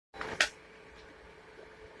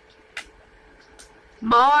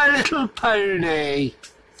My Little Pony,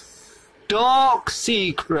 Dark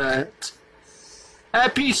Secret,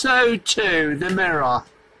 Episode 2, The Mirror.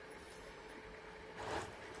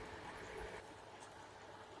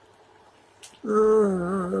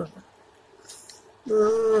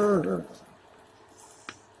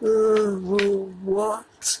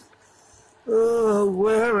 What?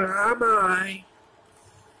 Where am I?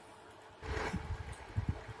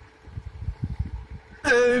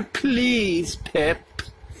 Oh, please, Pip.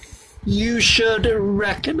 You should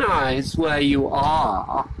recognize where you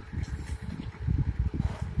are.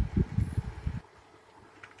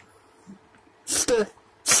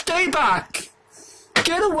 Stay back!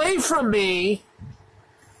 Get away from me!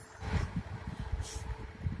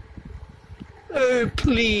 Oh,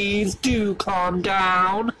 please do calm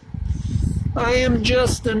down. I am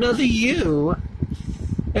just another you.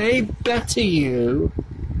 A better you.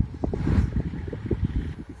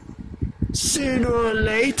 Sooner or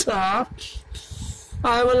later,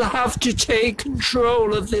 I will have to take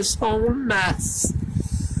control of this whole mess.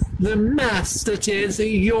 The mess that is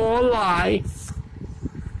your life.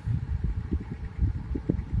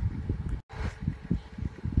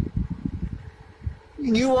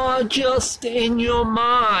 You are just in your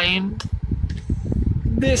mind.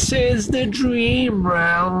 This is the dream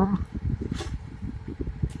realm.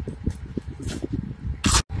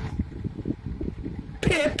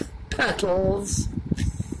 Pip Petals,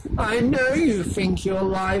 I know you think your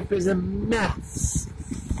life is a mess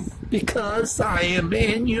because I am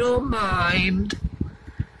in your mind.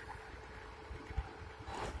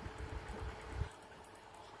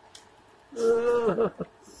 No!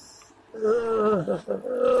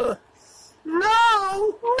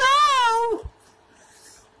 No!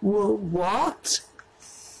 What?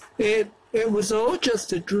 It was all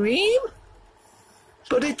just a dream?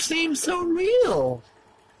 But it seems so real.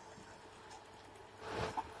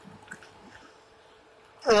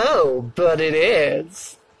 Oh, but it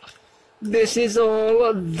is. This is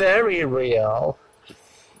all very real.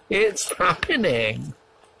 It's happening.